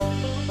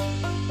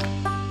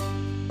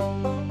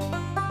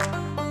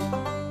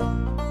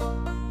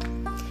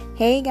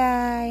Hey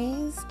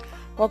guys,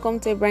 welcome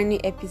to a brand new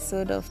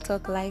episode of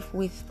Talk Life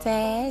with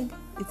Ted.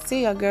 It's still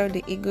your girl,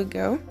 the Ego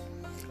Girl,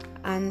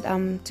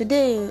 and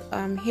today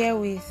I'm here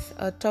with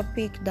a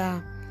topic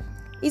that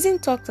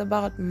isn't talked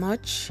about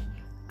much,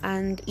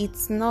 and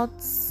it's not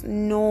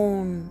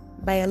known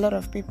by a lot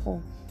of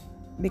people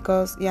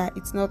because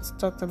it's not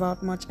talked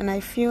about much, and I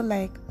feel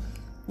like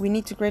we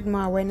need to create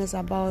more awareness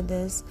about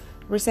this.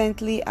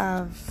 Recently,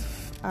 I've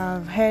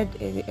heard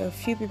a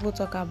few people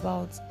talk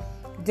about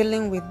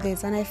dealing with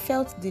this, and I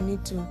felt the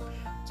need to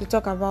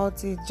talk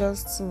about it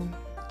just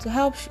to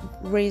help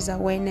raise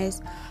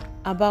awareness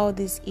about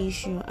this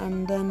issue,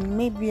 and then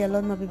maybe a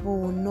lot more people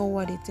will know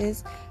what it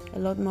is. A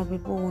lot more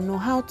people will know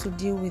how to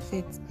deal with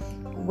it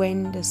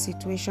when the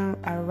situation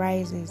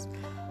arises.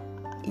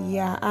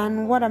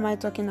 And what am I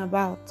talking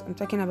about? I'm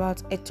talking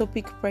about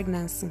ectopic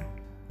pregnancy.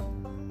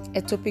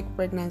 Ectopic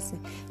pregnancy.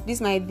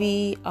 This might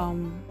be a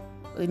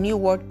new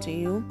word to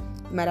you.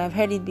 You might have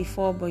heard it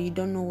before, but you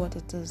don't know what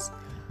it is.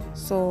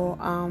 So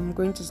I'm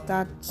going to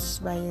start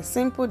by a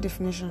simple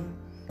definition.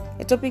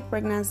 Ectopic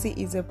pregnancy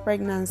is a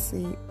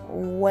pregnancy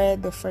where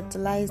the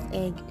fertilized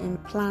egg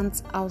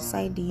implants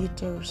outside the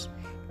uterus.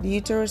 The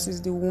uterus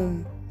is the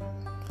womb.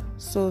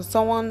 So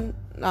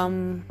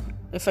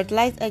a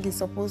fertilized egg is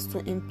supposed to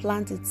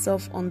implant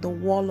itself on the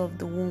wall of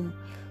the womb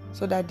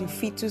so that the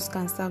fetus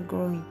can start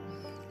growing.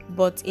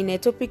 But in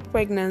ectopic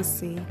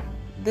pregnancy,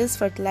 this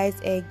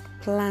fertilized egg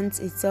plants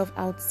itself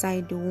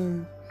outside the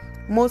womb.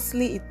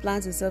 Mostly it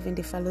plants itself in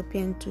the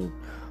fallopian tube,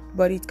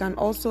 but it can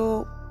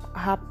also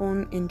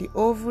happen in the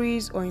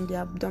ovaries or in the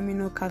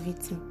abdominal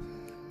cavity.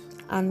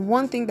 And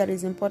one thing that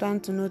is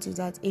important to note is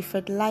that a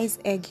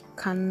fertilized egg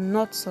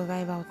cannot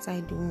survive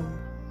outside the womb.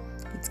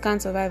 It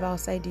can't survive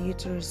outside the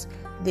uterus.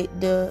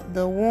 The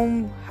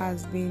womb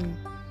has been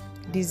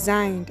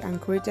designed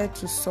and created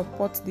to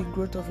support the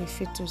growth of a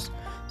fetus.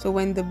 So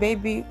when the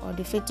baby or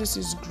the fetus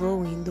is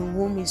growing, the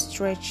womb is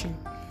stretching.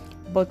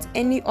 But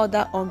any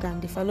other organ,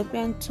 the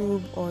fallopian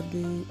tube or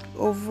the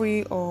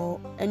ovary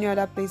or any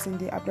other place in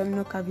the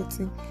abdominal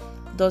cavity,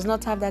 does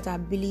not have that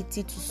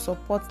ability to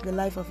support the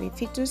life of a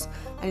fetus,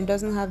 and it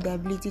doesn't have the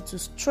ability to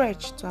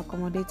stretch to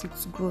accommodate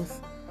its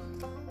growth.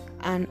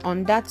 And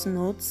on that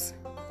note,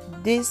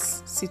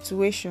 this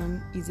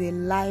situation is a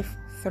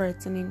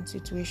life-threatening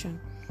situation.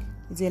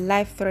 It's a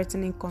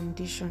life-threatening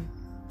condition.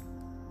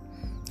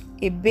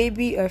 A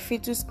baby or a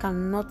fetus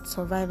cannot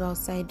survive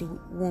outside the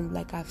womb,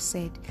 like I've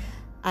said.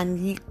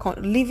 And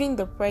living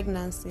the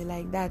pregnancy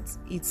like that,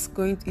 it's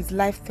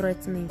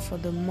life-threatening for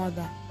the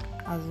mother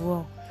as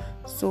well.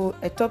 So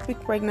ectopic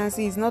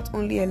pregnancy is not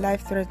only a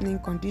life-threatening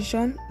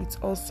condition, it's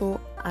also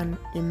an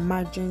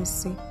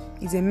emergency.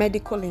 It's a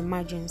medical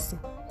emergency.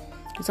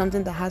 It's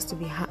something that has to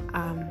be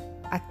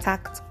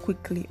attacked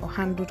quickly or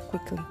handled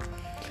quickly.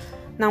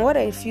 Now, what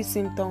are a few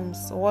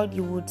symptoms? What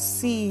you would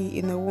see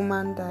in a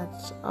woman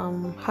that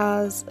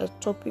has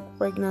ectopic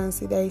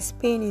pregnancy? There is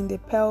pain in the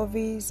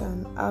pelvis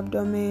and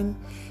abdomen.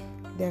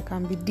 There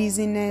can be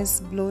dizziness,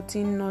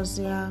 bloating,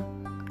 nausea,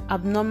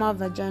 abnormal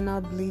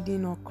vaginal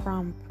bleeding or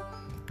cramp,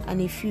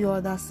 and a few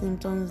other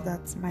symptoms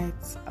that might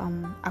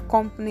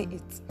accompany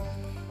it.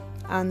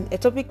 And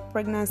ectopic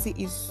pregnancy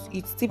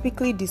it's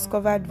typically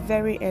discovered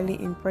very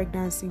early in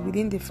pregnancy,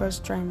 within the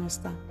first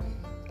trimester.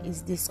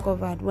 It's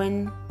discovered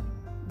when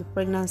the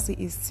pregnancy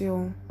is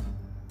still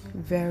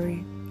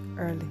very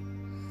early.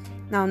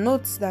 Now,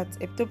 note that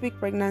ectopic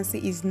pregnancy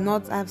is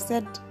not,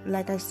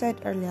 like I said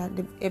earlier,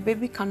 a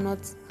baby cannot,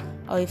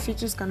 or a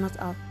fetus cannot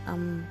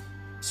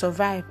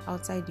survive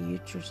outside the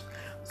uterus.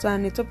 So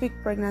an ectopic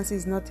pregnancy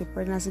is not a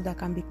pregnancy that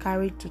can be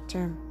carried to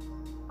term.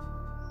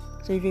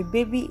 So if a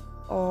baby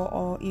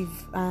or if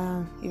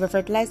a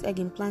fertilized egg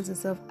implants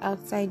itself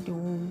outside the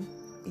womb,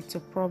 it's a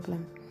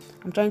problem.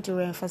 I'm trying to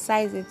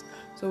re-emphasize it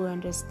so we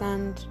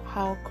understand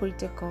how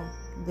critical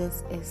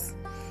this is.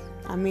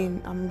 I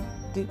mean,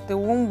 the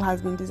womb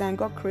has been designed.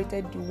 God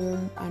created the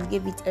womb and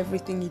gave it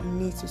everything it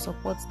needs to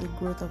support the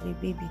growth of a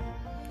baby.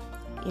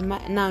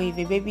 Now, if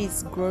a baby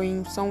is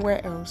growing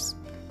somewhere else,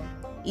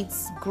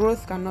 its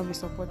growth cannot be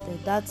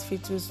supported. That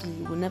fetus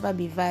will never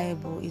be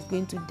viable. It's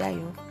going to die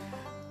off.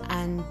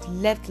 And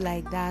left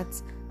like that,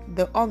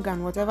 the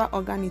organ, whatever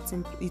organ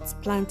it's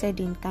planted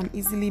in, can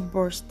easily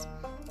burst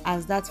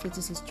as that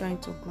fetus is trying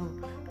to grow.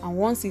 And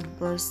once it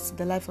bursts,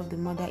 the life of the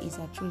mother is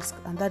at risk.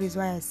 And that is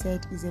why I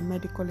said it's a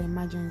medical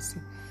emergency.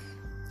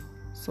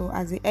 So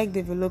as the egg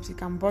develops, it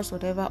can burst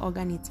whatever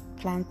organ it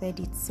planted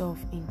itself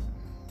in,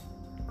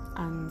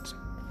 and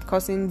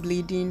causing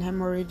bleeding,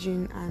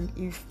 hemorrhaging, and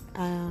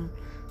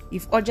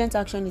if urgent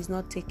action is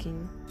not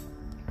taken,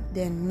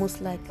 then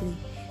most likely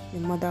the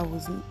mother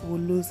will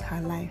lose her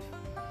life.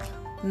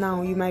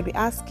 Now, you might be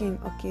asking,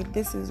 okay,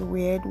 this is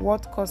weird.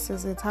 What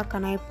causes it? How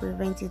can I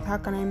prevent it? How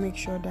can I make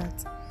sure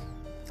that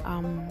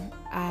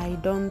I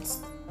don't,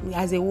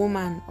 as a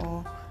woman,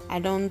 or I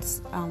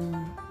don't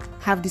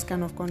have this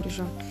kind of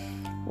condition?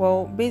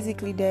 Well,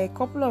 basically, there are a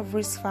couple of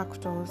risk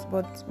factors,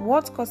 but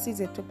what causes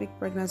ectopic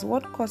pregnancy?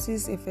 What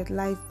causes a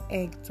fertilized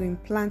egg to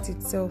implant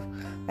itself?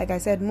 Like I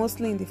said,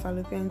 mostly in the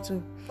fallopian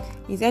tube,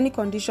 is any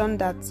condition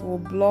that will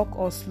block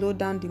or slow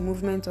down the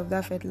movement of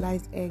that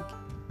fertilized egg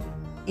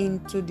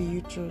into the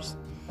uterus.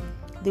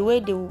 The way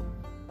the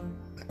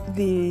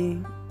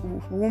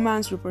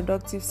woman's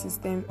reproductive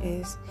system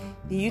is,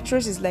 the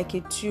uterus is like a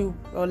tube,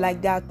 or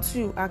like there are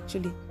two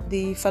actually.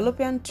 The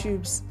fallopian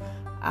tubes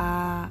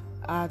are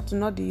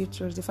not the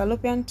uterus. The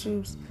fallopian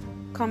tubes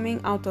coming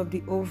out of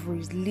the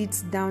ovaries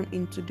leads down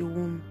into the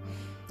womb.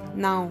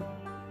 Now,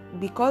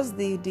 because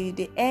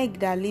the egg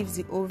that leaves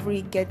the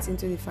ovary gets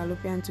into the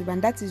fallopian tube, and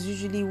that is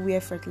usually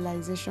where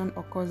fertilization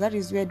occurs. That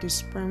is where the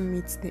sperm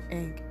meets the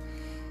egg.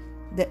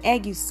 The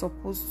egg is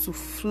supposed to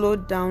flow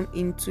down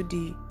into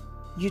the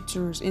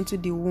uterus, into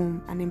the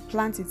womb, and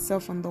implant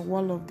itself on the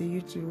wall of the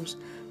uterus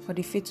for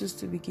the fetus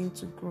to begin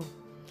to grow.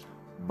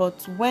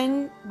 But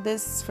when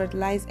this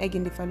fertilized egg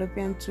in the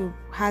fallopian tube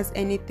has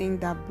anything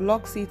that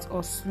blocks it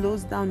or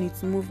slows down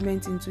its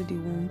movement into the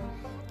womb,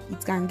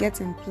 it can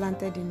get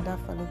implanted in that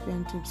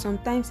fallopian tube.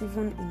 Sometimes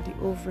even in the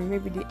ovary.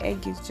 Maybe the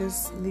egg is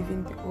just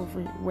leaving the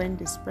ovary when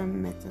the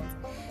sperm met it,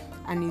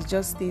 and it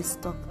just stays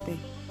stuck there.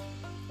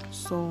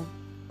 So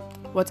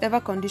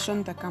whatever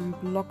condition that can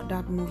block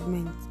that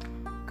movement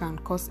can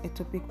cause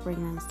ectopic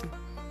pregnancy.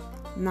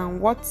 Now,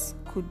 what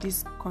could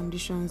these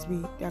conditions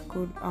be?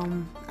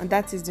 And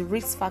that is the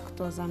risk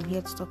factors I'm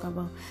here to talk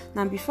about.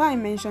 Now, before I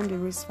mention the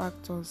risk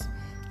factors,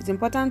 it's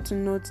important to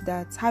note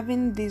that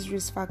having these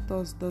risk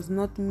factors does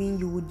not mean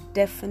you would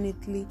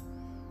definitely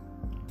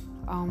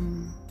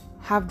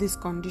have this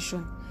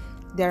condition.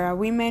 There are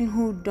women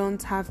who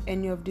don't have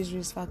any of these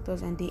risk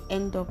factors and they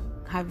end up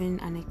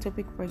having an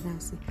ectopic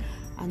pregnancy.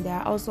 And there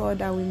are also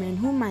other women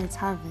who might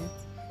have it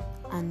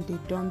and they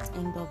don't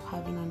end up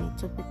having an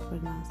ectopic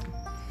pregnancy.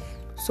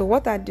 So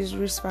what are these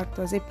risk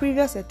factors? A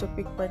previous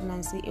ectopic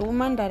pregnancy, a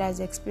woman that has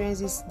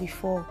experienced this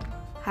before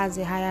has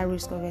a higher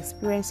risk of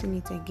experiencing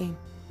it again.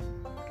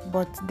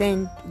 But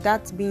then,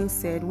 that being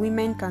said,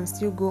 women can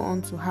still go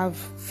on to have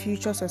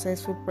future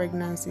successful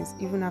pregnancies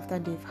even after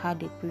they've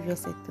had a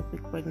previous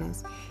ectopic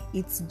pregnancy.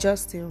 It's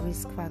just a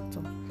risk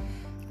factor.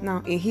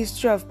 Now, a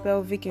history of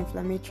pelvic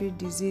inflammatory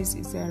disease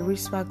is a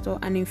risk factor.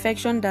 An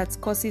infection that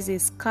causes a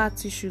scar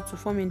tissue to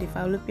form in the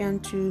fallopian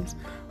tubes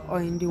or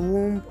in the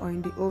womb or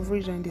in the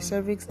ovaries or in the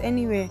cervix,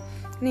 anywhere,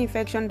 any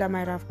infection that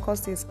might have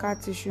caused a scar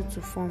tissue to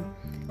form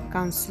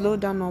can slow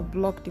down or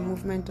block the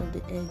movement of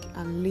the egg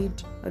and lead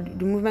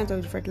the movement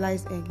of the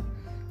fertilized egg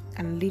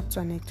and lead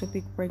to an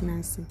ectopic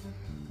pregnancy.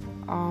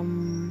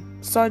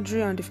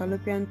 Surgery on the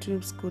fallopian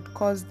tubes could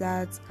cause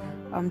that.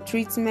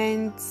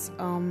 Treatments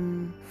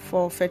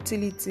for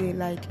fertility,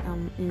 like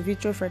in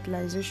vitro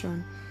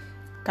fertilization,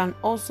 can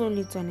also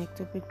lead to an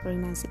ectopic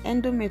pregnancy.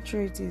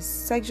 Endometriosis,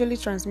 sexually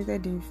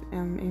transmitted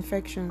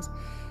infections.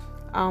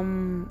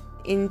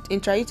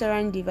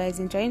 Intrauterine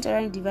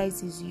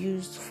device is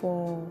used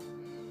for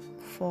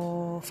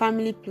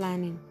family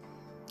planning,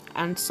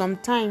 and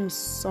sometimes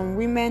some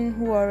women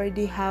who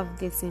already have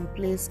this in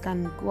place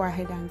can go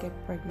ahead and get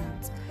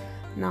pregnant.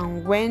 Now,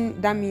 when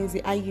that means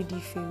the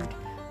IUD failed,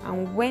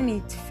 and when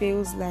it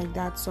fails like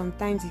that,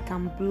 sometimes it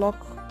can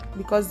block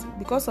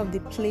because of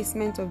the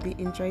placement of the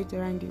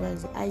intrauterine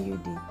device, the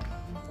IUD.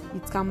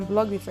 It can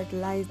block the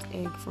fertilized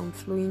egg from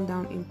flowing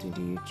down into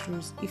the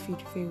uterus if it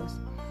fails.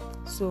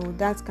 So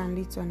that can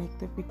lead to an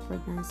ectopic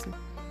pregnancy.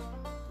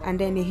 And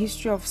then a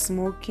history of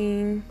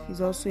smoking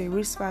is also a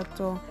risk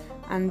factor.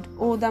 And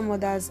older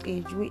mothers'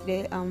 age.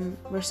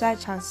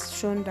 Research has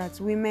shown that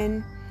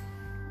women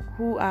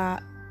who are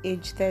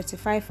age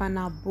 35 and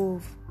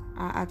above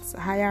are at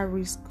higher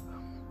risk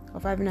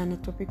of having an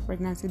ectopic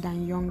pregnancy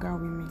than younger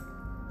women.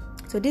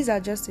 So these are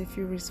just a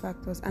few risk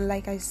factors. And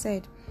like I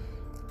said,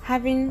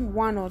 having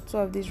one or two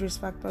of these risk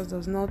factors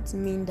does not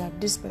mean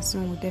that this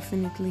person will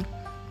definitely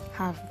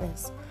have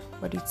this.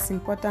 But it's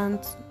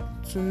important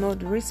to know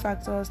the risk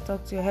factors,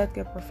 talk to your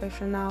healthcare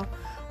professional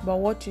about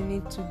what you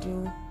need to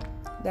do.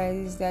 There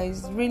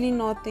is really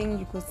nothing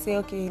you could say,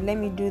 okay, let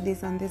me do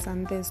this and this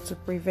and this to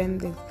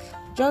prevent this.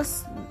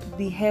 Just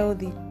be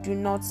healthy, do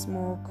not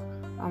smoke,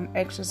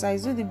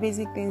 exercise, do the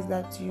basic things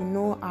that you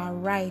know are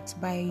right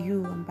by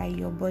you and by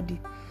your body,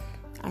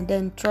 and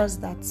then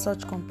trust that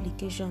such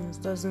complications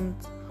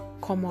doesn't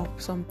come up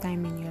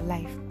sometime in your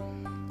life.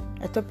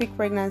 Ectopic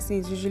pregnancy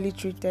is usually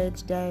treated.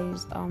 There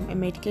is a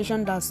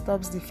medication that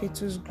stops the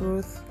fetus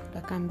growth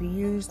that can be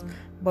used,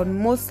 but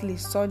mostly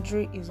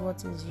surgery is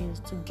what is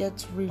used to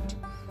get rid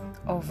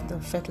of the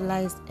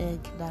fertilized egg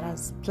that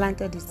has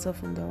planted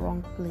itself in the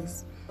wrong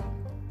place.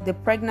 The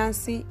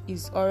pregnancy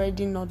is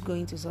already not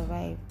going to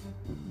survive.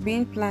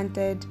 Being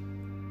planted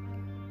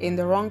in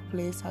the wrong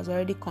place has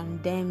already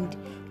condemned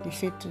the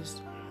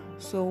fetus.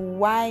 So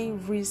why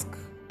risk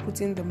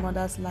putting the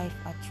mother's life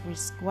at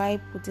risk? Why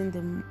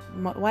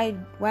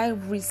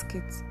risk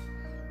it?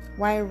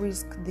 Why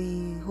risk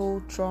the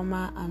whole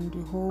trauma and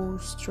the whole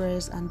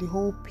stress and the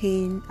whole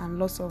pain and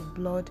loss of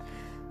blood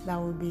that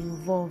will be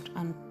involved,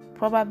 and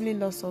probably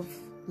loss of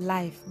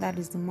life, that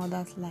is the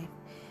mother's life?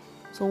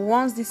 So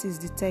once this is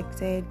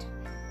detected,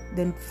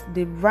 then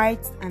the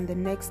right and the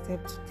next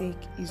step to take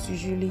is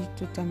usually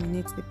to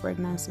terminate the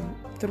pregnancy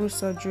through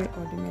surgery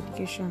or the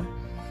medication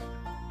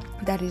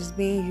that is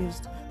being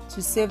used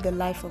to save the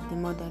life of the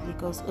mother,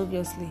 because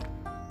obviously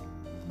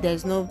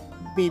there's no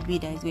baby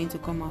that is going to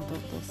come out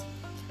of this.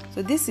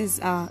 So this is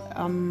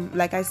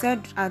like I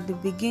said at the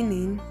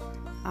beginning,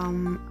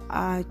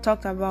 I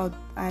talked about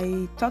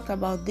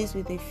this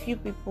with a few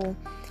people,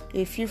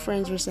 a few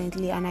friends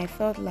recently, and I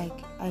felt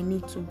like I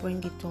need to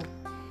bring it up.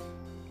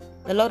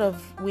 A lot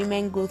of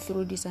women go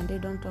through this and they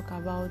don't talk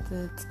about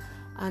it,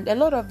 and a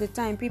lot of the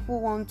time people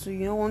want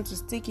to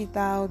stick it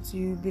out.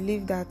 You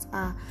believe that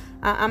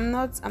I'm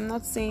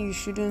not saying you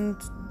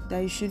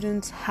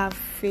shouldn't have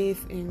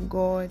faith in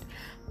God,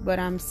 but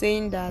I'm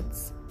saying that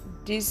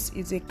this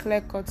is a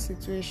clear-cut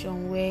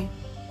situation where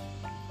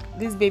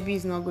this baby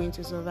is not going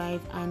to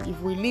survive, and if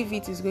we leave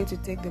it, it's going to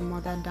take the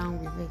mother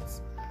down with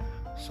it.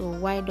 So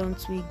why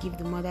don't we give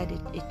the mother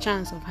a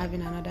chance of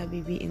having another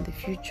baby in the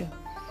future?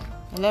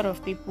 A lot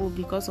of people,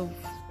 because of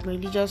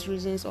religious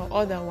reasons or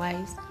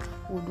otherwise,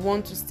 would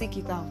want to stick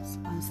it out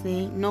and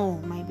say, no,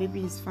 my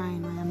baby is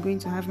fine, I am going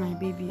to have my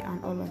baby,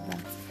 and all of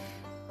that.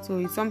 So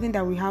it's something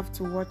that we have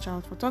to watch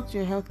out for. Talk to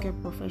your healthcare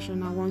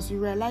professional. Once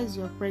you realize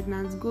you're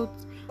pregnant,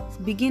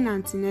 begin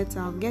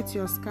antenatal, get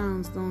your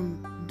scans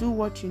done, do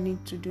what you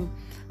need to do,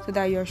 so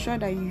that you're sure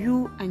that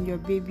you and your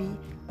baby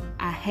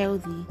are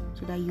healthy,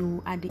 so that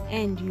you, at the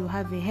end, you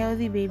have a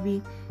healthy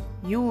baby,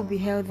 you will be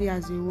healthy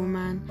as a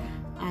woman,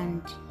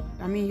 and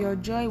your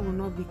joy will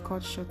not be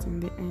cut short in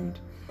the end.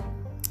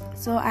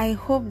 So I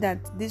hope that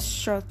this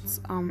short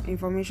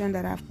information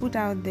that I've put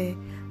out there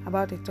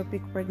about the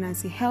topic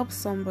pregnancy helps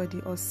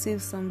somebody or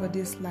saves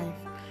somebody's life,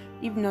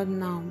 if not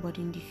now, but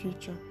in the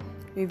future.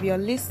 If you're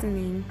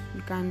listening,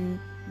 you can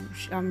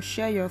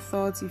share your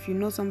thoughts. If you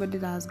know somebody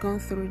that has gone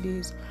through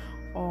this,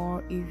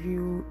 or if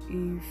you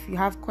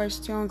have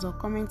questions or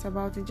comments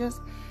about it,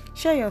 just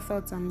share your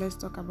thoughts and let's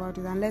talk about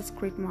it, and let's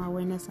create more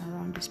awareness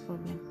around this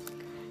problem.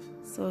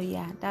 So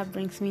yeah, that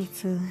brings me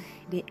to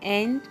the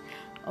end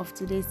of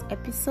today's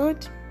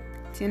episode.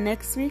 Till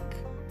next week,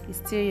 it's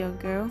still your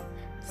girl.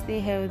 Stay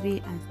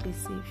healthy and stay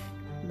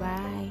safe.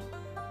 Bye.